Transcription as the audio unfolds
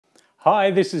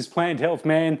Hi, this is Plant Health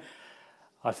Man.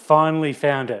 I finally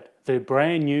found it. The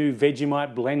brand new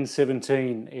Vegemite Blend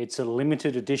 17. It's a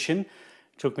limited edition.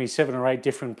 It took me 7 or 8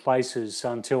 different places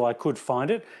until I could find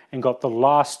it and got the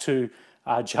last 2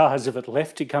 jars of it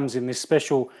left. It comes in this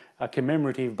special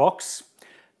commemorative box.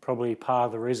 Probably part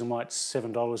of the reason why it's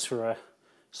 $7 for a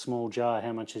small jar.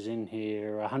 How much is in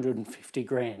here? 150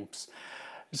 grams.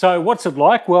 So what's it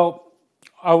like? Well,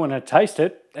 I want to taste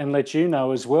it and let you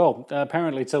know as well.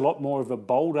 Apparently it's a lot more of a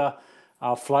bolder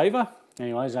flavour.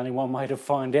 Anyway, there's only one way to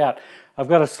find out. I've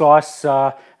got a slice,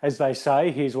 as they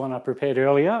say, here's one I prepared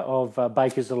earlier, of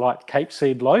Baker's Delight Cape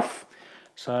Seed Loaf.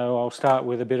 So I'll start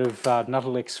with a bit of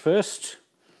Nuttelex first.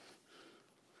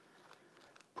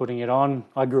 Putting it on.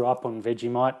 I grew up on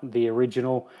Vegemite, the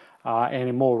original, and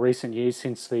in more recent years,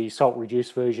 since the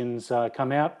salt-reduced versions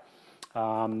come out,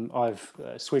 I've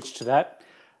switched to that.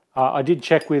 I did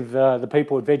check with the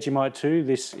people at Vegemite too.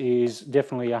 This is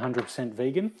definitely 100%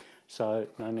 vegan, so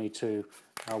no need to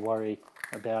worry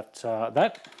about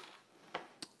that.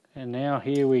 And now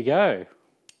here we go.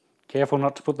 Careful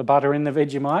not to put the butter in the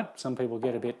Vegemite. Some people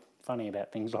get a bit funny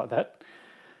about things like that.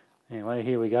 Anyway,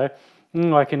 here we go.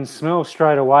 I can smell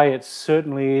straight away it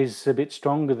certainly is a bit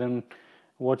stronger than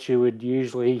what you would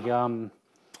usually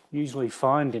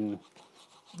find in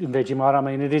Vegemite. I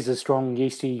mean, it is a strong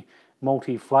yeasty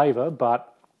malty flavour,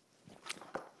 but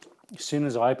as soon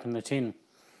as I open the tin,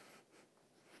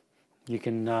 you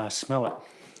can smell it.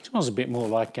 It smells a bit more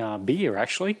like beer,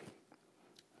 actually.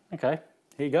 Okay,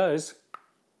 here goes.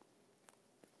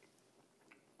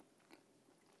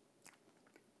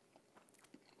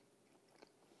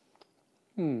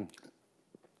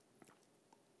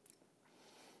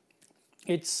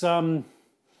 It's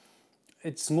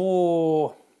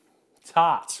more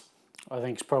tart, I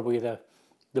think is probably the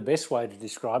best way to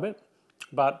describe it,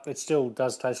 but it still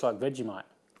does taste like Vegemite.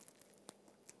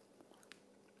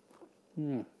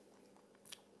 I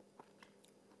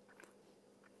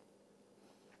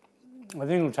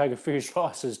think it'll take a few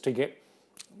slices to get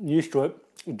used to it.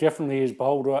 It definitely is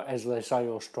bolder, as they say,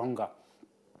 or stronger.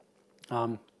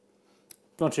 Not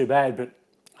too bad, but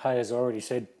hey, as I already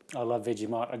said, I love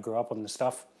Vegemite. I grew up on the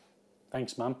stuff.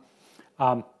 Thanks, Mum.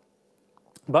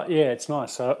 But yeah, it's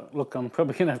nice. So look, I'm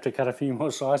probably going to have to cut a few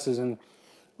more slices and,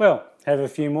 well, have a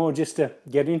few more just to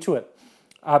get into it.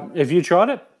 If you tried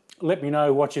it, let me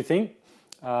know what you think.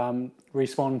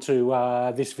 Respond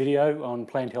to this video on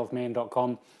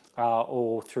planthealthman.com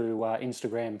or through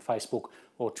Instagram, Facebook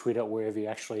or Twitter, wherever you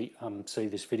actually see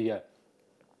this video.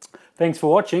 Thanks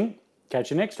for watching.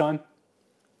 Catch you next time.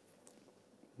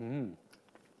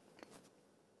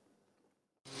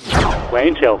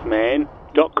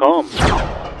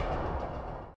 planthealthman.com